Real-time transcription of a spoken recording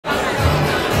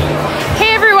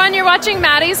watching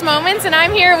Maddie's Moments, and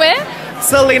I'm here with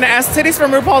Salina EsTitties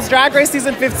from RuPaul's Drag Race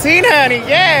Season 15, honey,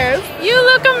 yes! You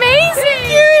look amazing!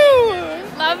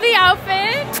 Thank you! Love the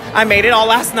outfit. I made it all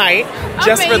last night,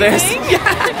 just for this. Yeah.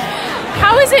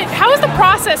 How is the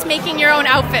process making your own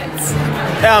outfits?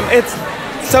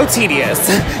 It's so tedious.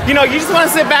 You know, you just want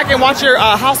to sit back and watch your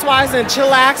housewives and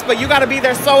chillax, but you gotta be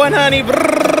there sewing, honey.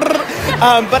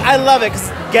 But I love it, 'cause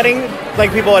getting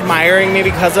like people admiring me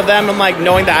because of them, and like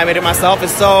knowing that I made it myself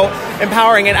is so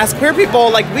empowering. And as queer people,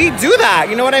 like we do that.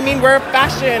 You know what I mean? We're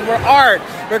fashion, we're art,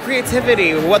 we're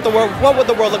creativity. What would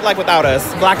the world look like without us?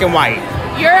 Black and white.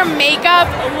 Your makeup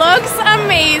looks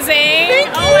amazing. Thank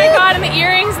you. Oh my god, and the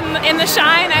earrings and the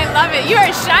shine, I love it. You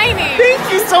are shining.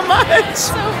 Thank you so much.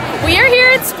 So we are here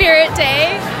at Spirit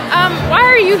Day. Why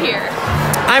are you here?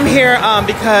 I'm here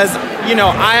because, you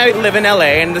know, I live in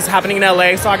LA and this is happening in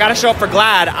LA, so I gotta show up for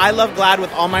GLAAD. I love GLAAD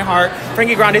with all my heart.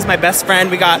 Frankie Grande's my best friend.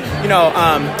 We got, you know,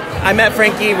 I met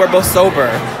Frankie, we're both sober.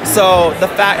 So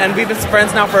and we've been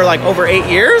friends now for like over 8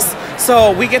 years.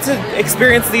 So we get to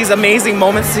experience these amazing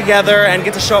moments together and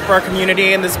get to show up for our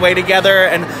community in this way together.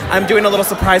 And I'm doing a little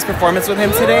surprise performance with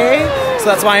him today. So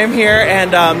that's why I'm here,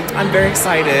 and I'm very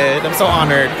excited. I'm so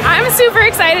honored. I'm super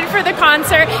excited for the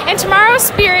concert, and tomorrow's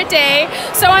Spirit Day.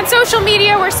 So on social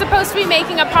media, we're supposed to be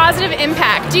making a positive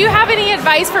impact. Do you have any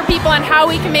advice for people on how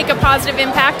we can make a positive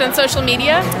impact on social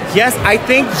media? Yes, I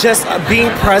think just being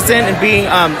present and being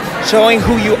showing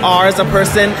who you are as a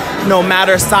person, no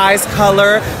matter size,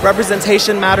 color,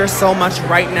 representation matters so much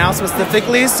right now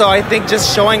specifically. So I think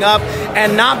just showing up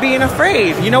and not being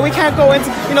afraid. You know, we can't go into,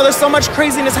 you know, there's so much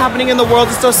craziness happening in the world.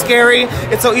 It's so scary.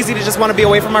 It's so easy to just want to be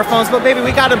away from our phones. But baby,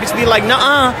 we gotta be like,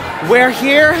 nuh-uh, we're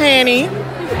here, honey.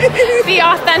 Be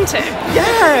authentic.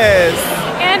 Yes.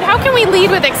 And how can we lead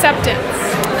with acceptance?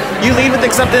 You lead with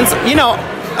acceptance. You know,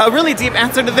 a really deep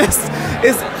answer to this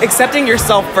is accepting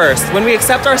yourself first. When we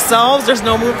accept ourselves, there's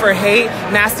no room for hate,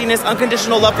 nastiness.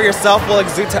 Unconditional love for yourself will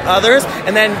exude to others,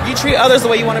 and then you treat others the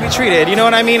way you want to be treated. You know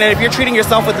what I mean? And if you're treating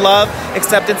yourself with love,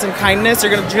 acceptance, and kindness,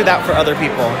 you're going to do that for other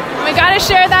people. We got to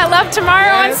share that love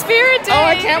tomorrow on Spirit Day. Oh,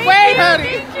 I can't wait,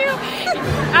 honey. Thank you.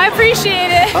 I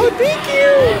appreciate it. Oh, thank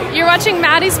you. You're watching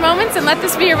Maddie's Moments, and let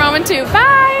this be your moment too.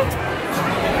 Bye.